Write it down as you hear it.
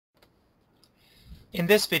In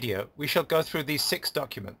this video, we shall go through these 6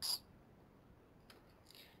 documents.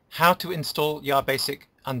 How to install Yabasic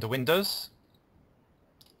under Windows,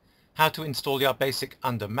 how to install Yabasic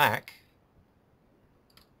under Mac,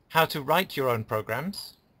 how to write your own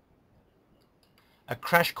programs, a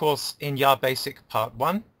crash course in Yabasic Part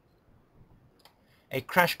 1, a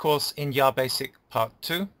crash course in Yabasic Part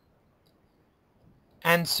 2,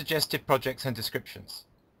 and suggested projects and descriptions.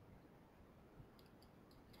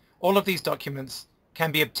 All of these documents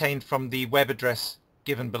can be obtained from the web address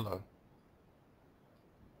given below.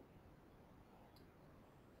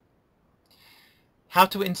 How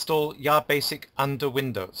to install Yabasic under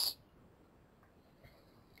Windows.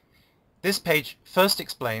 This page first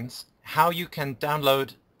explains how you can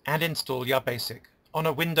download and install Yabasic on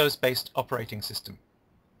a Windows-based operating system.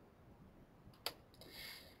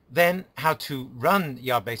 Then how to run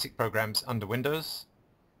Yabasic programs under Windows.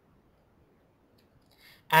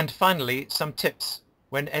 And finally, some tips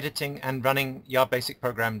when editing and running Yabasic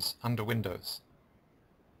programs under Windows.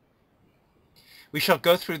 We shall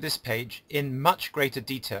go through this page in much greater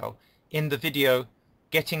detail in the video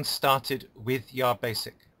Getting Started with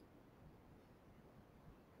Yabasic.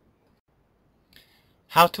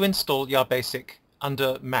 How to install Yabasic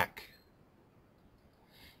under Mac.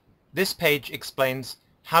 This page explains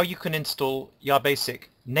how you can install Yabasic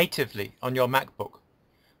natively on your MacBook,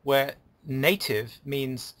 where native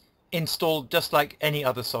means installed just like any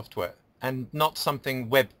other software and not something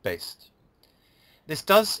web-based. This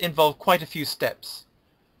does involve quite a few steps.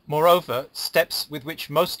 Moreover, steps with which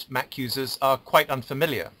most Mac users are quite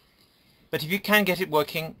unfamiliar. But if you can get it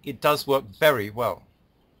working, it does work very well.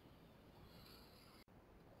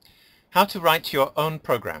 How to write your own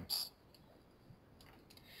programs.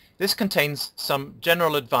 This contains some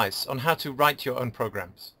general advice on how to write your own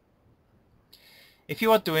programs. If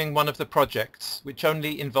you are doing one of the projects which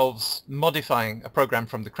only involves modifying a program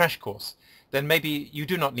from the crash course, then maybe you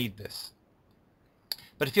do not need this.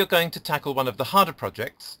 But if you're going to tackle one of the harder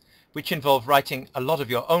projects, which involve writing a lot of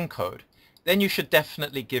your own code, then you should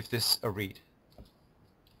definitely give this a read.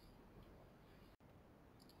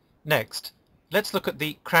 Next, let's look at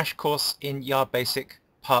the crash course in Yabasic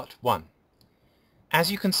Part 1. As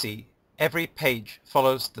you can see, every page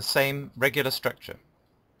follows the same regular structure.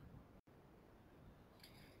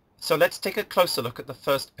 So let's take a closer look at the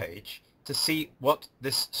first page to see what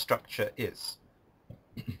this structure is.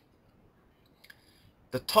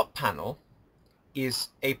 The top panel is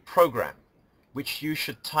a program which you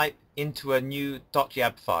should type into a new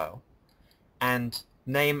 .yab file and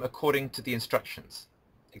name according to the instructions.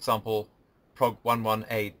 Example,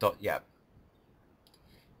 prog11a.yab.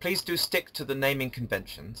 Please do stick to the naming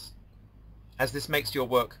conventions, as this makes your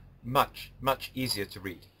work much easier to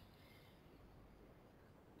read.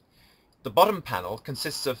 The bottom panel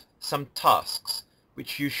consists of some tasks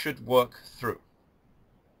which you should work through.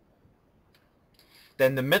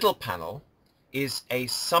 Then the middle panel is a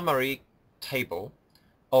summary table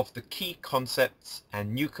of the key concepts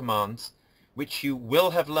and new commands which you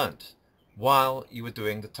will have learnt while you were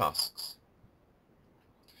doing the tasks.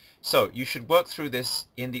 So you should work through this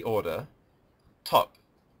in the order top,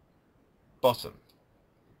 bottom,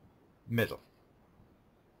 middle.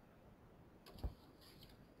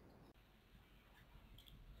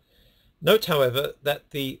 Note, however,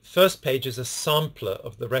 that the first page is a sampler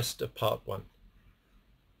of the rest of Part 1.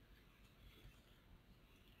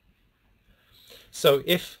 So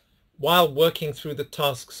if, while working through the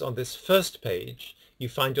tasks on this first page, you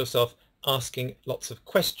find yourself asking lots of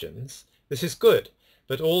questions, this is good,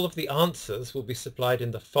 but all of the answers will be supplied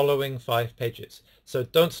in the following 5 pages. So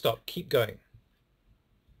don't stop, keep going.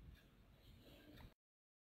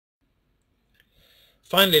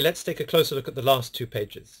 Finally, let's take a closer look at the last 2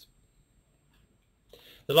 pages.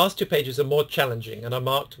 The last 2 pages are more challenging and are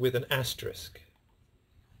marked with an asterisk.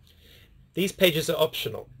 These pages are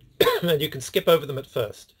optional and you can skip over them at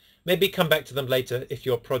first. Maybe come back to them later if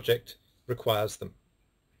your project requires them.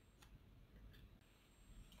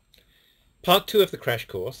 Part 2 of the crash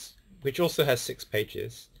course, which also has 6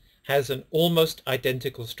 pages, has an almost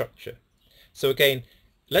identical structure. So again,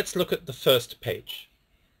 let's look at the first page.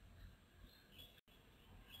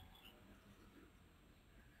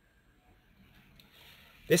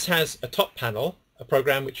 This has a top panel, a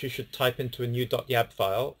program which you should type into a new .yab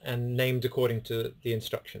file and named according to the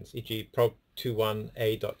instructions, e.g.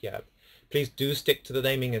 prog21a.yab. Please do stick to the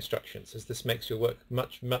naming instructions, as this makes your work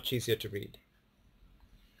much easier to read.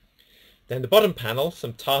 Then the bottom panel,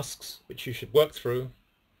 some tasks which you should work through.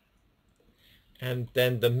 And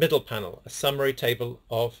then the middle panel, a summary table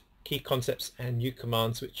of key concepts and new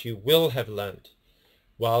commands which you will have learned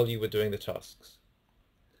while you were doing the tasks.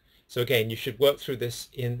 So again, you should work through this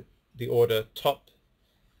in the order top,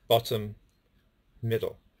 bottom,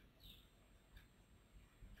 middle.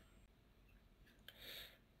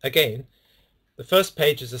 Again, the first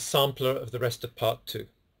page is a sampler of the rest of part 2.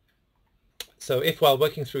 So if while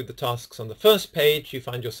working through the tasks on the first page you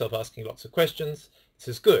find yourself asking lots of questions, this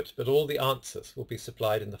is good, but all the answers will be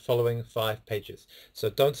supplied in the following 5 pages. So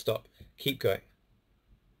don't stop, keep going.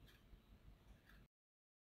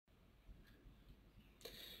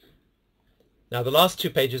 Now the last 2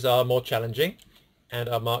 pages are more challenging and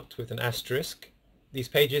are marked with an asterisk. These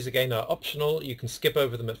pages again are optional. You can skip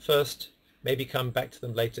over them at first, maybe come back to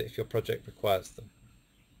them later if your project requires them.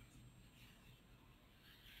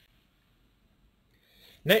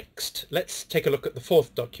 Next, let's take a look at the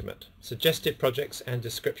 4th document, Suggested Projects and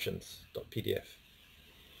Descriptions.pdf.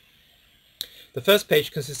 The first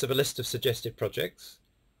page consists of a list of suggested projects,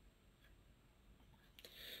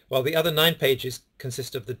 while the other 9 pages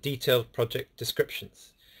consist of the detailed project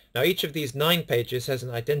descriptions. Now each of these 9 pages has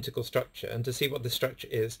an identical structure, and to see what the structure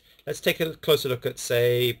is, let's take a closer look at,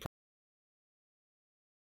 say,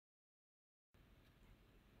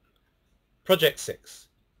 Project 6.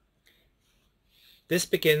 This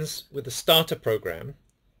begins with a starter program,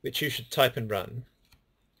 which you should type and run.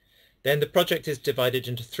 Then the project is divided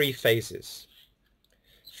into 3 phases.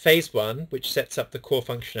 Phase 1, which sets up the core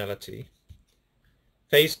functionality.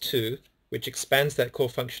 Phase 2, which expands that core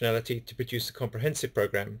functionality to produce a comprehensive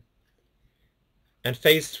program. And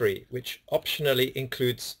Phase 3, which optionally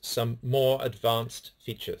includes some more advanced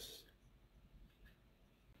features.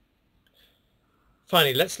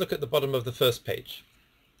 Finally, let's look at the bottom of the first page.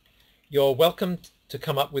 You're welcome to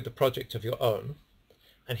come up with a project of your own,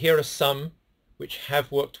 and here are some which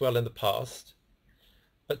have worked well in the past,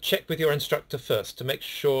 but check with your instructor first to make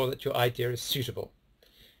sure that your idea is suitable.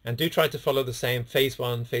 And do try to follow the same Phase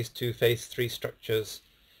 1, Phase 2, Phase 3 structures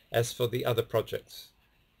as for the other projects.